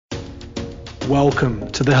Welcome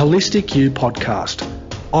to the Holistic You podcast.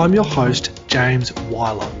 I'm your host, James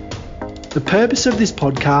Weiler. The purpose of this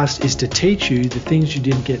podcast is to teach you the things you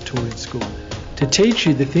didn't get taught in school, to teach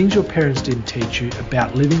you the things your parents didn't teach you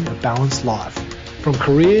about living a balanced life, from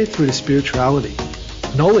career through to spirituality,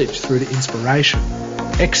 knowledge through to inspiration,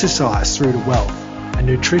 exercise through to wealth, and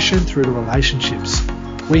nutrition through to relationships.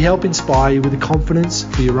 We help inspire you with the confidence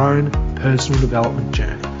for your own personal development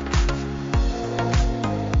journey.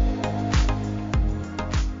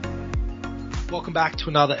 Welcome back to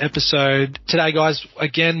another episode. Today, guys,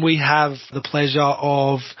 again, we have the pleasure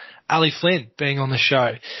of Ali Flynn being on the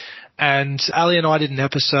show. And Ali and I did an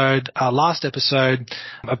episode, last episode,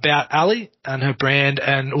 about Ali and her brand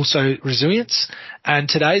and also resilience. And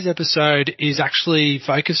today's episode is actually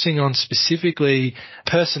focusing on specifically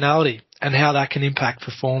personality and how that can impact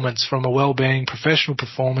performance from a well-being, professional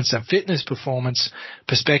performance and fitness performance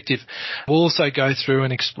perspective. We'll also go through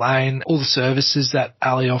and explain all the services that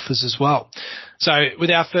Ali offers as well. So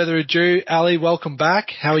without further ado, Ali, welcome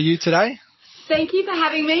back. How are you today? Thank you for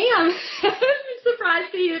having me. I'm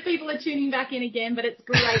surprised to hear that people are tuning back in again, but it's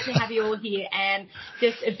great to have you all here. And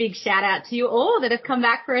just a big shout out to you all that have come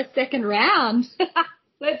back for a second round.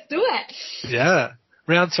 Let's do it. Yeah,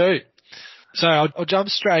 round two. So I'll jump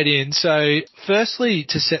straight in. So firstly,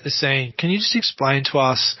 to set the scene, can you just explain to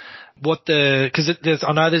us what because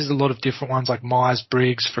I know there's a lot of different ones like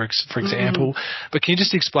Myers-Briggs, for example, but can you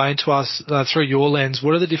just explain to us through your lens,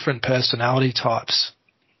 what are the different personality types?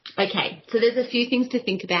 Okay, so there's a few things to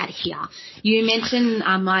think about here. You mentioned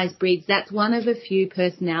Myers-Briggs. That's one of a few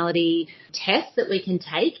personality tests that we can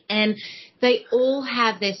take, and they all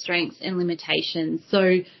have their strengths and limitations. So,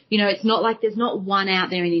 you know, it's not like there's not one out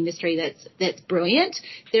there in the industry that's brilliant.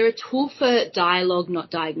 They're a tool for dialogue,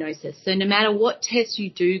 not diagnosis. So no matter what test you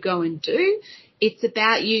do go and do, it's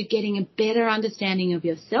about you getting a better understanding of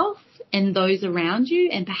yourself and those around you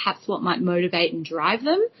and perhaps what might motivate and drive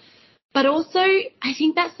them. But also, I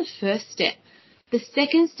think that's the first step. The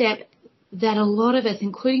second step that a lot of us,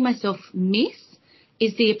 including myself, miss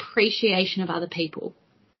is the appreciation of other people.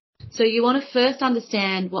 So you want to first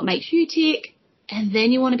understand what makes you tick, and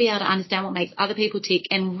then you want to be able to understand what makes other people tick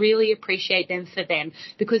and really appreciate them for them,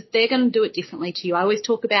 because they're going to do it differently to you. I always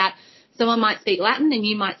talk about someone might speak Latin and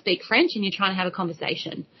you might speak French and you're trying to have a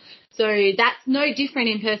conversation. So that's no different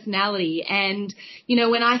in personality. And, you know,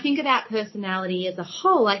 when I think about personality as a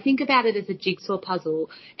whole, I think about it as a jigsaw puzzle.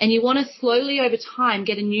 And you want to slowly over time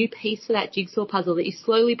get a new piece for that jigsaw puzzle that you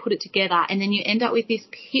slowly put it together. And then you end up with this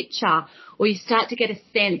picture, or you start to get a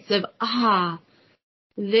sense of,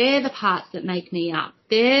 they're the parts that make me up.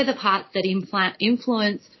 They're the parts that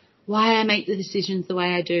influence why I make the decisions the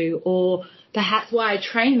way I do, or perhaps why I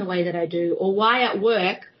train the way that I do, or why at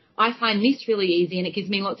work I find this really easy and it gives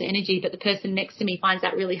me lots of energy, but the person next to me finds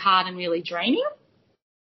that really hard and really draining.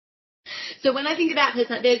 So when I think about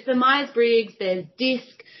personality, there's the Myers-Briggs, there's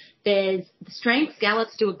DISC, there's the strengths.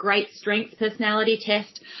 Gallup's do a great strengths personality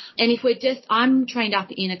test. And if I'm trained up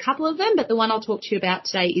in a couple of them, but the one I'll talk to you about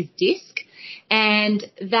today is DISC. And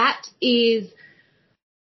that is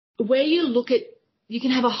where you look at, you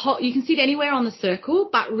can sit anywhere on the circle,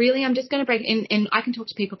 but really I'm just going to break it, and I can talk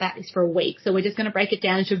to people about this for a week. So we're just going to break it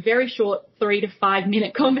down into a very short 3 to 5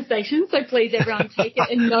 minute conversation. So please everyone take it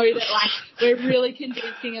and know that we're really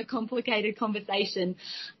condensing a complicated conversation.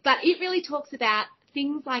 But it really talks about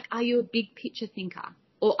things like, are you a big picture thinker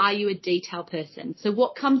or are you a detail person? So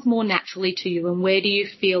what comes more naturally to you, and where do you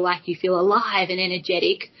feel like you feel alive and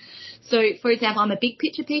energetic? So, for example, I'm a big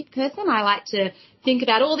picture person. I like to think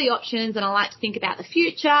about all the options and I like to think about the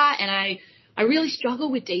future, and I really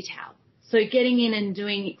struggle with detail. So getting in and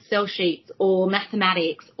doing Excel sheets or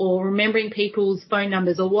mathematics or remembering people's phone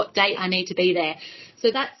numbers or what date I need to be there.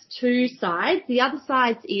 So that's two sides. The other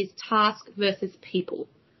side is task versus people.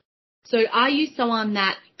 So are you someone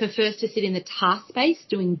that prefers to sit in the task space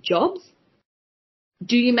doing jobs?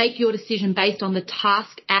 Do you make your decision based on the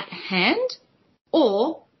task at hand,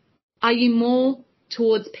 or are you more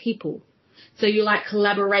towards people? So you like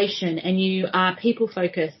collaboration and you are people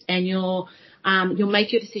focused, and you'll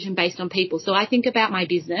make your decision based on people. So I think about my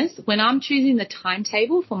business. When I'm choosing the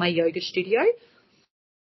timetable for my yoga studio,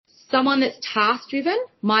 someone that's task driven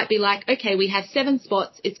might be like, okay, we have 7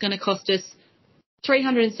 spots. It's going to cost us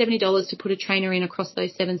 $370 to put a trainer in across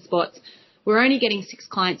those 7 spots. We're only getting 6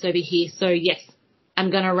 clients over here. So yes, I'm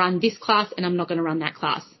going to run this class and I'm not going to run that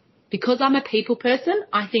class. Because I'm a people person,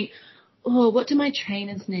 I think, what do my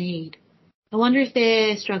trainers need? I wonder if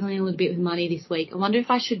they're struggling a little bit with money this week. I wonder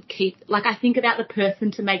if I should I think about the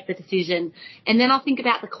person to make the decision, and then I'll think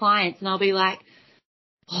about the clients, and I'll be like,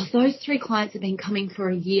 those 3 clients have been coming for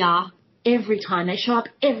a year. every time. They show up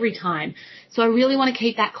every time. So I really want to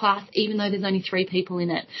keep that class even though there's only 3 people in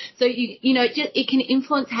it. So, it can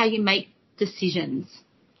influence how you make decisions.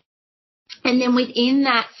 And then within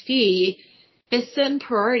that sphere, there's certain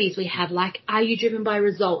priorities we have, like, are you driven by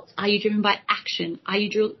results? Are you driven by action? Are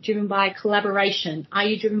you driven by collaboration? Are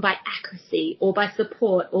you driven by accuracy or by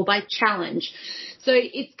support or by challenge? So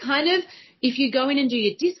it's kind of, if you go in and do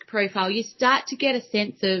your DISC profile, you start to get a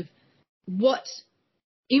sense of what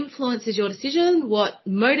influences your decision, what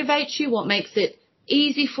motivates you, what makes it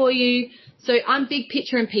easy for you. So I'm big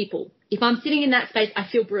picture and people. If I'm sitting in that space, I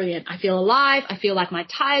feel brilliant. I feel alive. I feel like my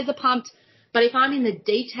tires are pumped. But if I'm in the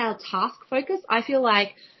detailed task focus, I feel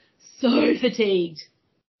like so fatigued.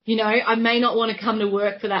 I may not want to come to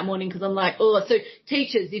work for that morning because I'm like, oh, so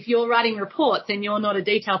teachers, if you're writing reports and you're not a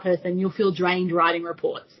detail person, you'll feel drained writing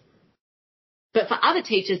reports. But for other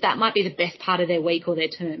teachers, that might be the best part of their week or their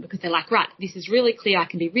term because they're like, right, this is really clear. I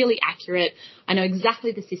can be really accurate. I know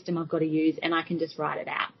exactly the system I've got to use and I can just write it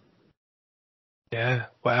out. Yeah,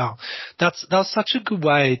 wow. That's such a good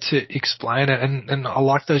way to explain it, and I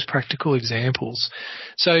like those practical examples.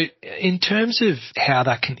 So in terms of how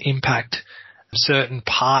that can impact certain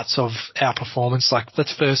parts of our performance, like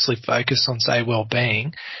let's firstly focus on, say,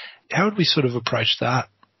 well-being, how would we sort of approach that?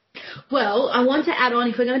 Well, I want to add on,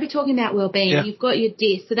 if we're going to be talking about well-being, You've got your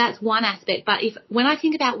DISC, so that's one aspect. But when I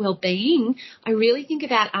think about well-being, I really think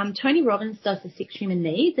about Tony Robbins does the 6 human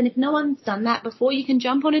needs, and if no one's done that before, you can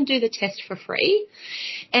jump on and do the test for free.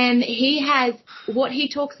 And what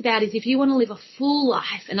he talks about is if you want to live a full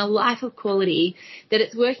life and a life of quality, that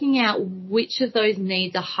it's working out which of those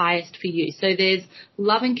needs are highest for you. So there's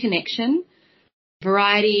love and connection,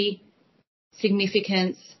 variety,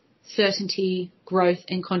 significance, certainty, growth,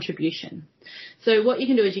 and contribution. So what you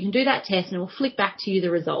can do is you can do that test and it will flick back to you the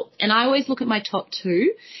results. And I always look at my top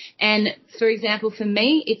 2. And for example, for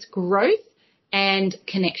me, it's growth and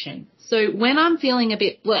connection. So when I'm feeling a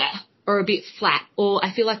bit bleh or a bit flat, or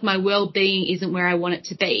I feel like my well-being isn't where I want it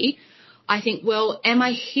to be, I think, well, am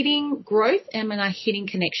I hitting growth? Am I hitting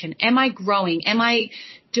connection? Am I growing? Am I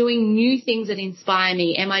doing new things that inspire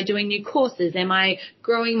me? Am I doing new courses? Am I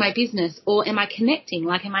growing my business? Or am I connecting?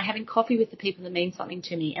 Like, am I having coffee with the people that mean something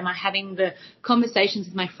to me? Am I having the conversations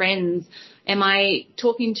with my friends? Am I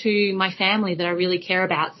talking to my family that I really care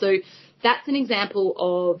about? So that's an example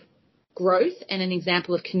of growth and an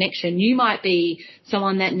example of connection. You might be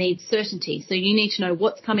someone that needs certainty. So you need to know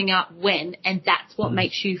what's coming up when, and that's what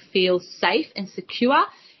makes you feel safe and secure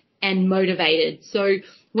and motivated. So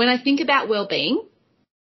when I think about well-being,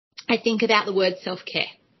 I think about the word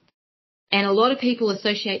self-care. And a lot of people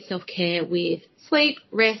associate self-care with sleep,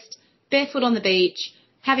 rest, barefoot on the beach,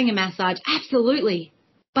 having a massage. Absolutely.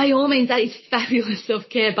 By all means, that is fabulous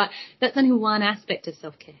self-care, but that's only one aspect of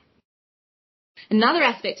self-care. Another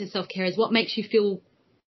aspect of self-care is what makes you feel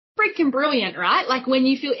freaking brilliant, right? Like when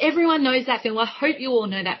you feel, everyone knows that feeling. Well, I hope you all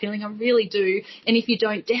know that feeling. I really do. And if you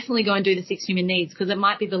don't, definitely go and do the 6 human needs because it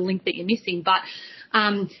might be the link that you're missing. But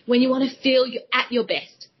when you want to feel you're at your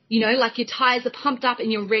best, like your tires are pumped up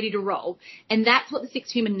and you're ready to roll. And that's what the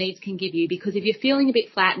 6 human needs can give you, because if you're feeling a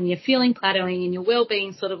bit flat and you're feeling plateauing and your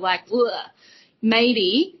well-being sort of like, ugh,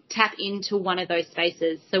 maybe tap into one of those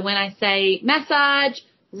spaces. So when I say massage,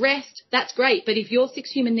 rest, that's great. But if your 6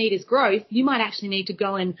 human need is growth, you might actually need to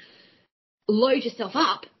go and load yourself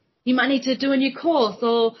up. You might need to do a new course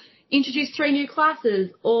or introduce 3 new classes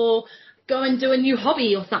or go and do a new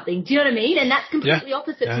hobby or something. Do you know what I mean? And that's completely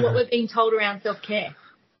opposite to what we're being told around self-care.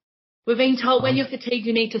 We're being told when you're fatigued,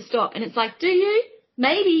 you need to stop. And it's like, do you?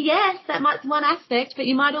 Maybe, yes, that might be one aspect, but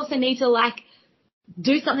you might also need to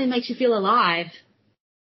do something that makes you feel alive.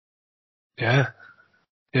 Yeah.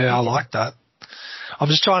 Yeah, I like that. I'm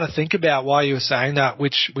just trying to think about why you were saying that,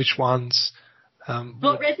 which ones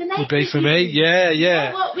would be for me.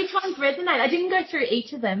 Yeah. Well, which ones resonate? I didn't go through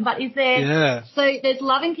each of them, but is there... Yeah. So there's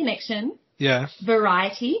love and connection. Yeah.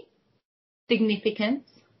 Variety, significance,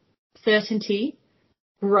 certainty,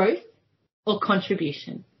 growth, or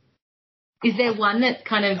contribution. Is there one that's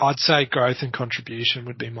kind of... I'd say growth and contribution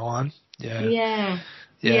would be mine. Yeah.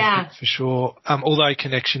 Yeah, for sure. Although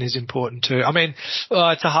connection is important too. I mean,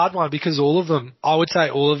 it's a hard one because I would say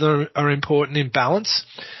all of them are important in balance,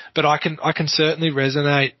 but I can certainly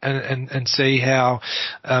resonate and see how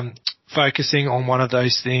focusing on one of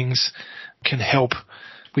those things can help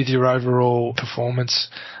with your overall performance,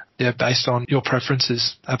 based on your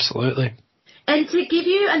preferences. Absolutely. And to give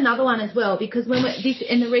you another one as well, because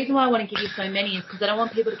and the reason why I want to give you so many is because I don't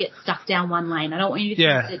want people to get stuck down one lane. I don't want you to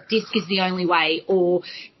think that DISC is the only way, or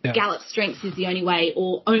Gallup Strengths is the only way,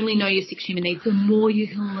 or only know your 6 human needs. The more you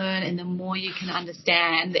can learn and the more you can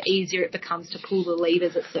understand, the easier it becomes to pull the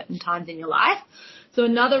levers at certain times in your life. So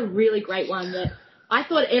another really great one that I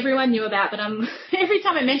thought everyone knew about, but every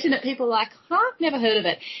time I mention it, people are like, I've never heard of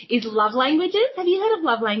it, is love languages. Have you heard of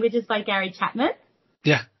Love Languages by Gary Chapman?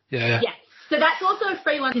 Yeah. So that's also a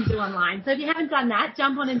free one you can do online. So if you haven't done that,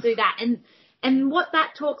 jump on and do that. And what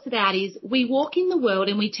that talks about is we walk in the world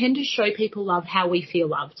and we tend to show people love how we feel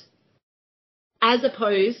loved, as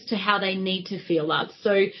opposed to how they need to feel loved.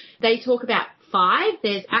 So they talk about 5.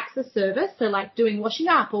 There's acts of service, so like doing washing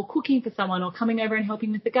up or cooking for someone or coming over and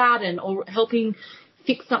helping with the garden or helping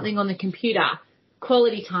fix something on the computer.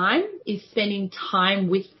 Quality time is spending time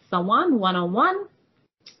with someone one-on-one.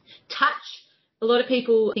 Touch. A lot of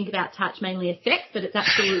people think about touch mainly as sex, but it's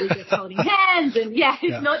absolutely just holding hands. And,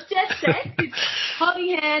 it's not just sex. It's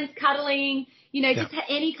holding hands, cuddling, just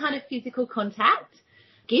any kind of physical contact.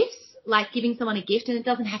 Gifts, like giving someone a gift, and it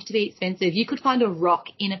doesn't have to be expensive. You could find a rock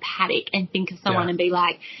in a paddock and think of someone and be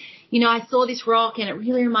like, I saw this rock and it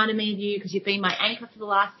really reminded me of you because you've been my anchor for the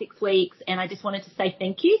last 6 weeks and I just wanted to say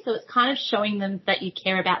thank you. So it's kind of showing them that you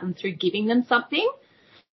care about them through giving them something.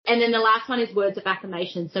 And then the last one is words of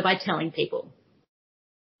affirmation, so by telling people.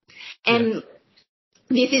 And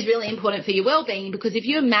this is really important for your well-being, because if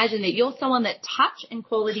you imagine that you're someone that touch and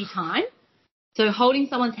quality time, so holding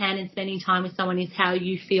someone's hand and spending time with someone is how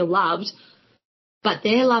you feel loved, but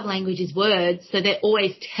their love language is words, so they're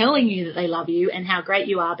always telling you that they love you and how great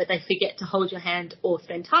you are, but they forget to hold your hand or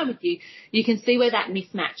spend time with you. You can see where that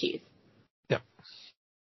mismatch is.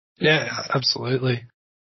 Yeah, absolutely.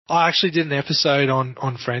 I actually did an episode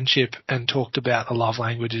on friendship and talked about the love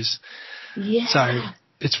languages. Yeah. So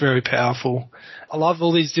it's very powerful. I love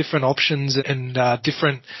all these different options and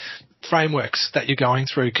different frameworks that you're going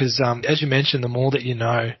through because, as you mentioned, the more that you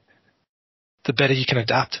know, the better you can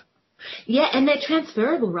adapt. Yeah, and they're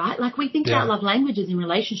transferable, right? Like we think about love languages in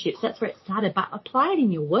relationships. That's where it started, but apply it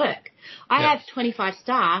in your work. I have 25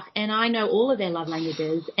 staff and I know all of their love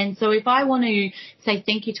languages. And so if I want to say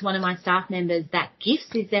thank you to one of my staff members that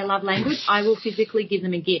gifts is their love language, I will physically give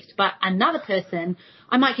them a gift. But another person,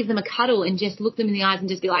 I might give them a cuddle and just look them in the eyes and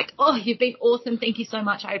just be like, oh, you've been awesome. Thank you so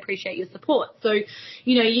much. I appreciate your support. So,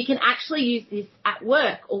 you can actually use this at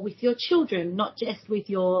work or with your children, not just with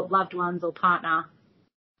your loved ones or partner.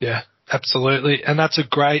 Yeah, absolutely. And that's a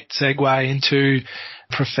great segue into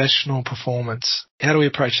professional performance. How do we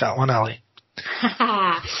approach that one, Ali?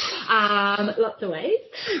 Lots of ways.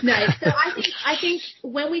 No, so I think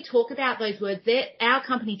when we talk about those words, our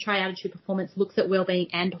company, Try Attitude Performance, looks at wellbeing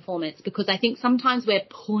and performance because I think sometimes we're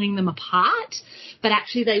pulling them apart, but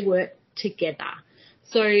actually they work together.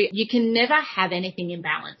 So you can never have anything in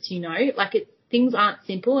balance, things aren't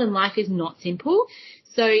simple and life is not simple.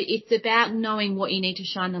 So it's about knowing what you need to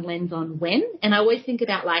shine the lens on when. And I always think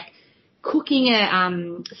about like cooking a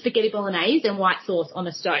spaghetti bolognese and white sauce on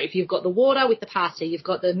a stove. You've got the water with the pasta, you've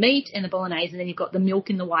got the meat and the bolognese, and then you've got the milk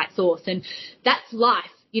and the white sauce. And that's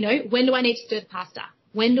life. When do I need to stir the pasta?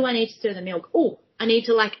 When do I need to stir the milk? Oh, I need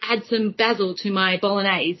to add some basil to my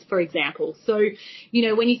bolognese, for example. So,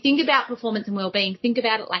 when you think about performance and well-being, think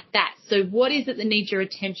about it like that. So what is it that needs your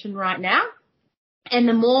attention right now? And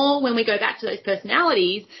the more, when we go back to those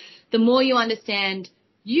personalities, the more you understand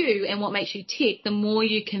you and what makes you tick, the more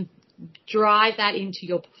you can drive that into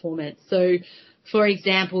your performance. So, for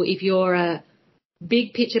example, if you're a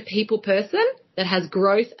big picture people person that has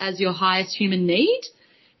growth as your highest human need,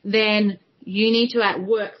 then you need to at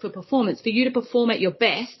work for performance. For you to perform at your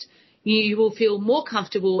best, you will feel more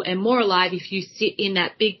comfortable and more alive if you sit in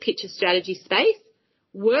that big picture strategy space,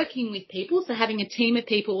 working with people, so having a team of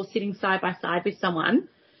people or sitting side by side with someone,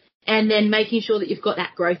 and then making sure that you've got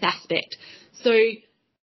that growth aspect. So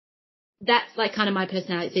that's kind of my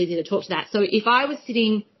personality. It's easy to talk to that. So if I was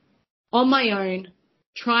sitting on my own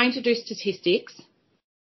trying to do statistics,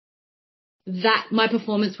 that my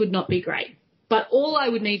performance would not be great. But all I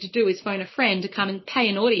would need to do is phone a friend to come and pay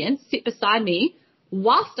an audience, sit beside me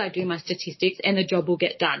whilst I do my statistics, and the job will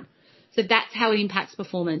get done. So that's how it impacts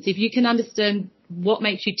performance. If you can understand what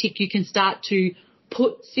makes you tick, you can start to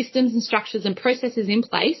put systems and structures and processes in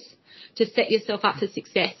place to set yourself up for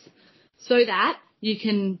success so that you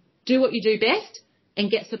can do what you do best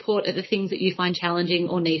and get support at the things that you find challenging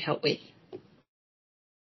or need help with.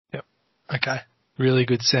 Yep. Okay. Really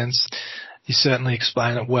good sense. You certainly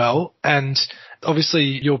explain it well. And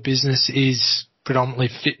obviously your business is predominantly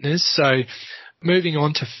fitness. So moving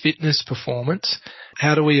on to fitness performance,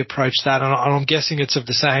 how do we approach that? And I'm guessing it's of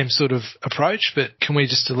the same sort of approach, but can we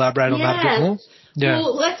just elaborate on that a bit more? Yeah.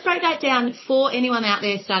 Well, let's break that down for anyone out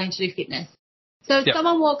there starting to do fitness. So if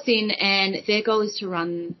someone walks in and their goal is to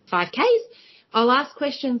run 5Ks, I'll ask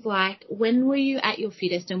questions like, when were you at your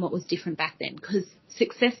fittest and what was different back then? Because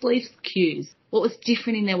success leaves cues. What was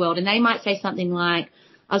different in their world? And they might say something like,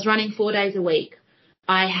 I was running 4 days a week.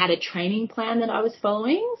 I had a training plan that I was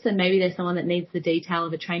following. So maybe there's someone that needs the detail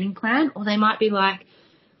of a training plan. Or they might be like,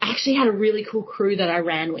 I actually had a really cool crew that I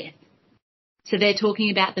ran with. So they're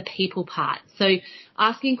talking about the people part. So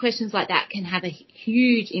asking questions like that can have a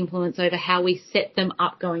huge influence over how we set them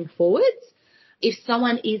up going forwards. If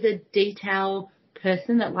someone is a detail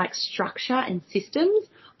person that likes structure and systems,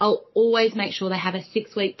 I'll always make sure they have a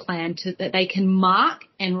 6-week plan that they can mark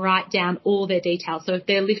and write down all their details. So if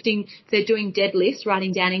they're lifting, if they're doing deadlifts,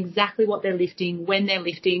 writing down exactly what they're lifting, when they're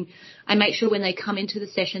lifting. I make sure when they come into the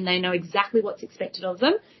session, they know exactly what's expected of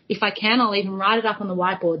them. If I can, I'll even write it up on the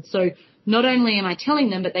whiteboard. So not only am I telling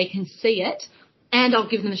them, but they can see it, and I'll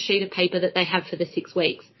give them a sheet of paper that they have for the 6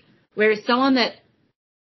 weeks. Whereas someone that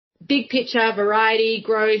big picture, variety,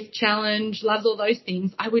 growth, challenge, loves all those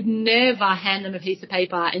things, I would never hand them a piece of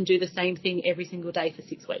paper and do the same thing every single day for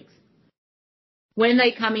 6 weeks. When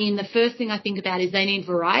they come in, the first thing I think about is they need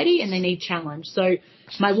variety and they need challenge. So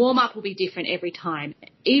my warm-up will be different every time.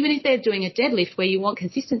 Even if they're doing a deadlift where you want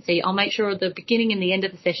consistency, I'll make sure the beginning and the end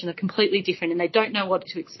of the session are completely different and they don't know what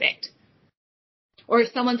to expect. Or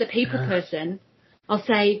if someone's a people person, I'll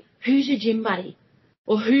say, who's your gym buddy?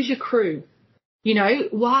 Or who's your crew? You know,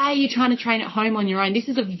 why are you trying to train at home on your own? This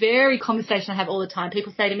is a very conversation I have all the time.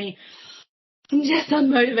 People say to me, I'm just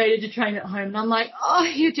unmotivated to train at home. And I'm like, oh,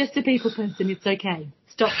 you're just a people person. It's okay.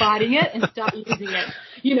 Stop fighting it and start using it.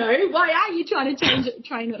 You know, why are you trying to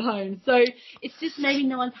train at home? So it's just maybe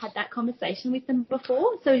no one's had that conversation with them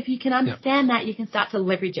before. So if you can understand that, you can start to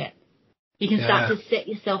leverage it. You can start to set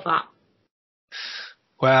yourself up.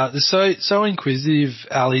 Wow, they're so inquisitive,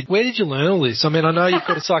 Ali. Where did you learn all this? I mean, I know you've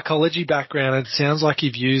got a psychology background. It sounds like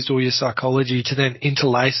you've used all your psychology to then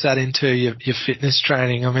interlace that into your fitness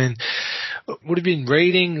training. I mean, what have you been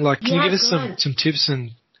reading? Like, can you give us some tips?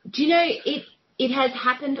 And do you know, it has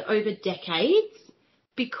happened over decades.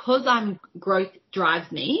 Because growth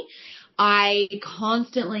drives me, I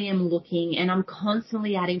constantly am looking and I'm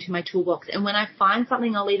constantly adding to my toolbox. And when I find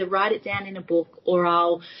something, I'll either write it down in a book or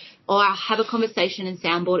I'll have a conversation and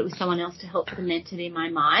soundboard it with someone else to help cement it in my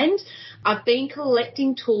mind. I've been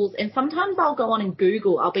collecting tools and sometimes I'll go on and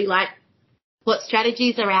Google. I'll be like, what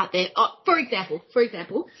strategies are out there? Oh, for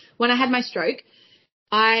example, when I had my stroke,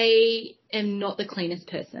 I am not the cleanest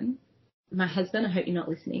person. My husband, I hope you're not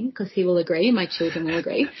listening because he will agree. My children will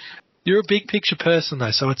agree. You're a big picture person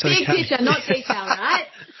though, so it's okay. Big picture, not detail, right?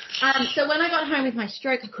 So when I got home with my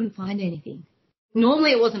stroke, I couldn't find anything.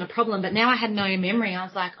 Normally it wasn't a problem, but now I had no memory. I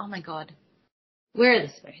was like, oh my God, where are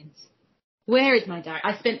the spoons? Where is my diary?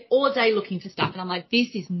 I spent all day looking for stuff and I'm like,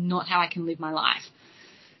 this is not how I can live my life.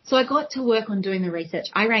 So I got to work on doing the research.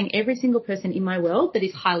 I rang every single person in my world that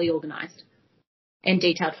is highly organized and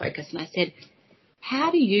detailed focused. And I said,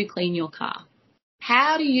 how do you clean your car?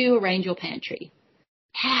 How do you arrange your pantry?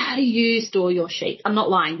 How do you store your sheets? I'm not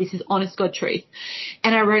lying. This is honest God truth.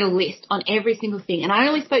 And I wrote a list on every single thing. And I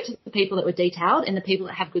only spoke to the people that were detailed and the people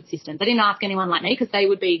that have good systems. I didn't ask anyone like me because they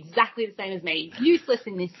would be exactly the same as me, useless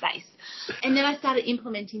in this space. And then I started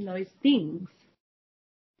implementing those things.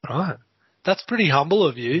 Right. That's pretty humble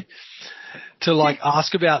of you to like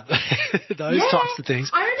ask about those types of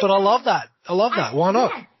things. But I love that. Why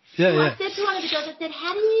not? Yeah. I said to one of the girls, I said,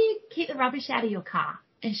 how do you keep the rubbish out of your car?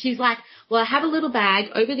 And she's like, well, I have a little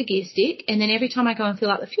bag over the gear stick, and then every time I go and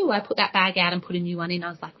fill up the fuel, I put that bag out and put a new one in. I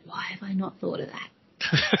was like, why have I not thought of that?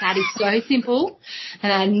 That is so simple.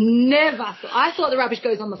 And I thought the rubbish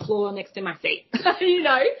goes on the floor next to my seat, you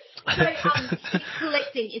know. So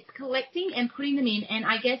it's collecting and putting them in, and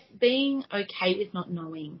I guess being okay with not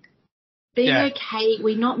knowing. Okay,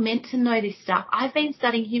 we're not meant to know this stuff. I've been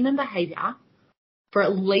studying human behaviour for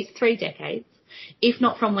at least 3 decades. If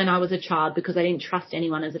not from when I was a child, because I didn't trust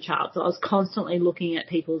anyone as a child. So I was constantly looking at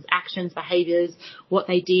people's actions, behaviours, what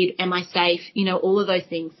they did, am I safe, you know, all of those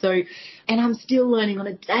things. So, and I'm still learning on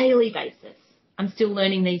a daily basis. I'm still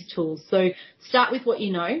learning these tools. So start with what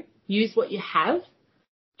you know, use what you have,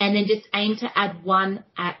 and then just aim to add one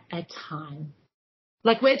at a time.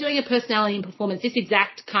 Like we're doing a personality and performance, this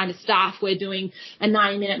exact kind of stuff. We're doing a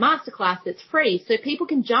 90-minute masterclass that's free. So people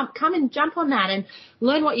can come and jump on that and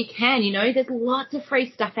learn what you can. You know, there's lots of free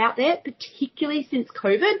stuff out there, particularly since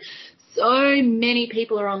COVID. So many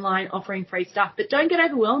people are online offering free stuff, but don't get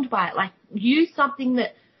overwhelmed by it. Like use something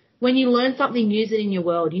that when you learn something, use it in your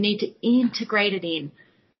world. You need to integrate it in.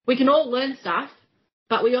 We can all learn stuff,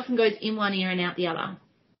 but we often goes in one ear and out the other.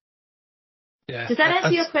 Yeah. Does that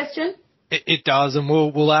answer your question? It does, and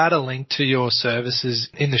we'll add a link to your services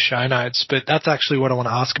in the show notes, but that's actually what I want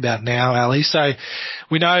to ask about now, Ali. So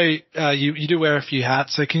we know you do wear a few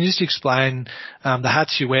hats, so can you just explain the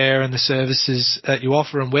hats you wear and the services that you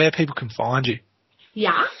offer and where people can find you?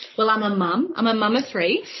 Yeah. Well, I'm a mum. I'm a mum of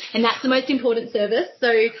 3, and that's the most important service. So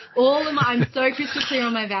I'm so crystal clear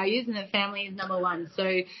on my values, and that family is number 1. So,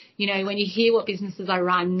 when you hear what businesses I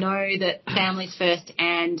run, know that family's first,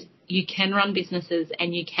 and you can run businesses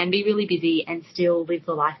and you can be really busy and still live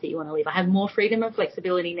the life that you want to live. I have more freedom and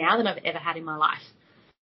flexibility now than I've ever had in my life.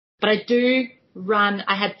 But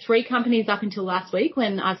I had 3 companies up until last week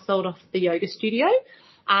when I sold off the yoga studio.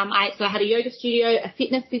 I had a yoga studio, a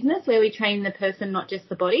fitness business where we train the person, not just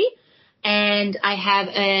the body. And I have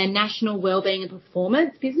a national wellbeing and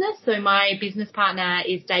performance business. So my business partner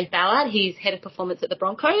is Dave Ballard. He's head of performance at the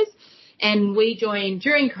Broncos. And we joined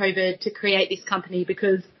during COVID to create this company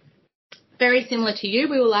because, very similar to you,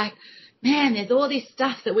 we were like, man, there's all this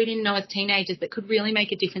stuff that we didn't know as teenagers that could really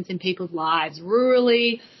make a difference in people's lives,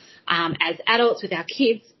 rurally, as adults with our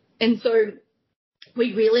kids. And so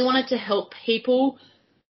we really wanted to help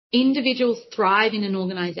individuals thrive in an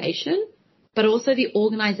organisation, but also the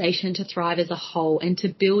organisation to thrive as a whole and to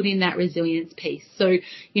build in that resilience piece. So,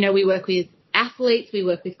 we work with athletes, we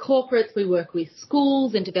work with corporates, we work with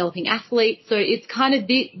schools and developing athletes. So it's kind of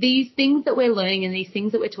these things that we're learning and these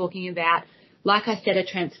things that we're talking about, like I said, are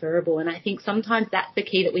transferable. And I think sometimes that's the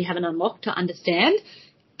key that we haven't unlocked to understand.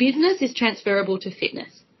 Business is transferable to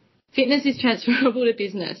fitness. Fitness is transferable to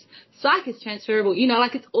business. Psych is transferable.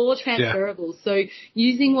 It's all transferable. Yeah. So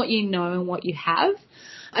using what you know and what you have.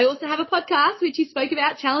 I also have a podcast, which you spoke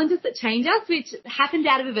about, Challenges That Change Us, which happened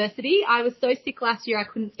out of adversity. I was so sick last year I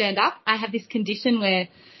couldn't stand up. I have this condition where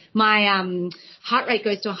my heart rate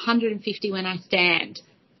goes to 150 when I stand,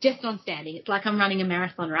 just on standing. It's like I'm running a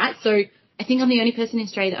marathon, right? So I think I'm the only person in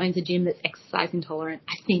Australia that owns a gym that's exercise intolerant,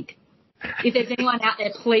 I think. If there's anyone out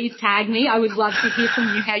there, please tag me. I would love to hear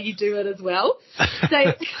from you how you do it as well. So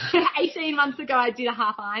 18 months ago, I did a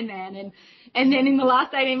half Ironman, and then in the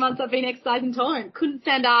last 18 months, I've been exercise intolerant. Couldn't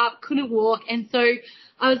stand up, couldn't walk. And so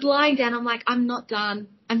I was lying down. I'm like, I'm not done.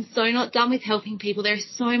 I'm so not done with helping people. There's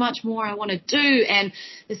so much more I want to do, and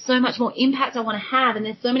there's so much more impact I want to have, and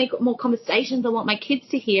there's so many more conversations I want my kids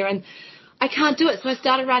to hear, and I can't do it. So I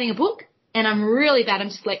started writing a book, and I'm really bad. I'm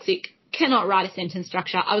dyslexic. Cannot write a sentence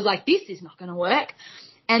structure. I was like, this is not going to work.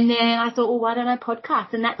 And then I thought, well, why don't I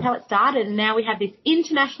podcast? And that's how it started. And now we have this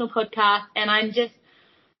international podcast, and I'm just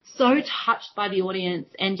so touched by the audience.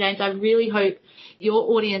 And James, I really hope your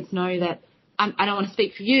audience know that I don't want to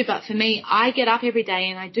speak for you, but for me, I get up every day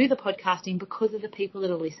and I do the podcasting because of the people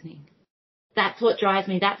that are listening. That's what drives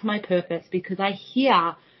me. That's my purpose, because I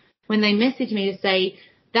hear when they message me to say,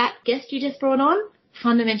 that guest you just brought on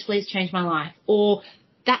fundamentally has changed my life, or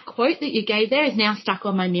that quote that you gave there is now stuck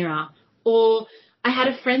on my mirror. Or I had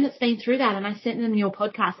a friend that's been through that and I sent them your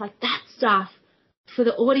podcast. Like, that stuff for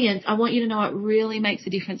the audience, I want you to know it really makes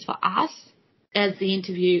a difference for us as the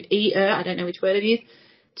interviewer, I don't know which word it is,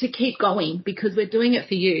 to keep going, because we're doing it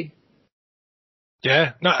for you.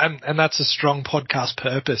 Yeah, no, and that's a strong podcast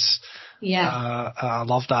purpose. Yeah. I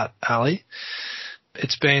love that, Ali.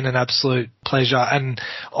 It's been an absolute pleasure. And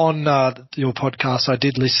on your podcast, I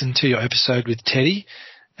did listen to your episode with Teddy,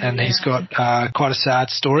 and he's got quite a sad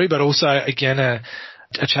story, but also, again,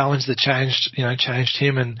 a challenge that changed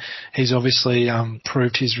him, and he's obviously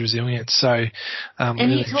proved his resilience. So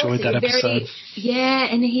really enjoyed that episode.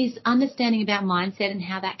 And his understanding about mindset and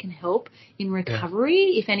how that can help in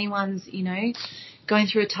recovery. Yeah. If anyone's, going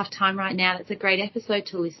through a tough time right now, that's a great episode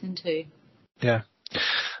to listen to. Yeah.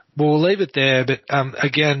 Well, we'll leave it there. But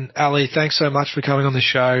again, Ali, thanks so much for coming on the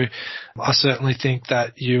show. I certainly think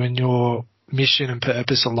that you and your mission and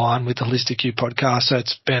purpose align with the Holistic You podcast. So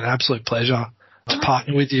it's been an absolute pleasure to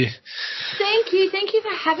partner with you. Thank you. Thank you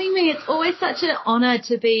for having me. It's always such an honour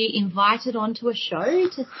to be invited onto a show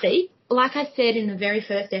to speak. Like I said in the very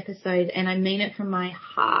first episode, and I mean it from my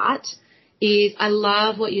heart, is I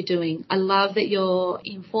love what you're doing. I love that you're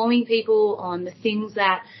informing people on the things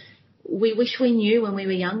that we wish we knew when we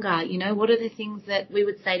were younger. What are the things that we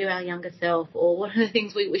would say to our younger self, or what are the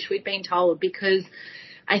things we wish we'd been told? Because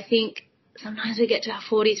I think sometimes we get to our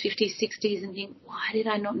 40s, 50s, 60s and think, why did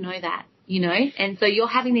I not know that? And so you're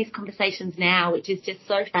having these conversations now, which is just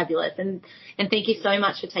so fabulous. And thank you so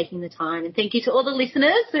much for taking the time. And thank you to all the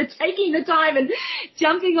listeners for taking the time and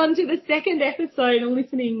jumping onto the second episode and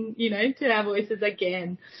listening, to our voices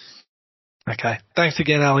again. Okay. Thanks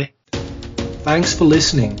again, Ali. Thanks for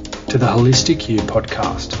listening. to the Holistic You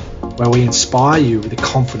podcast, where we inspire you with the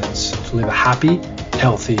confidence to live a happy,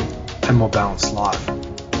 healthy, and more balanced life.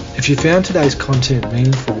 If you found today's content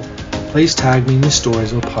meaningful, please tag me in your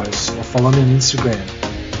stories or posts or follow me on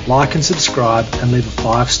Instagram. Like and subscribe and leave a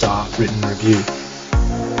 5-star written review.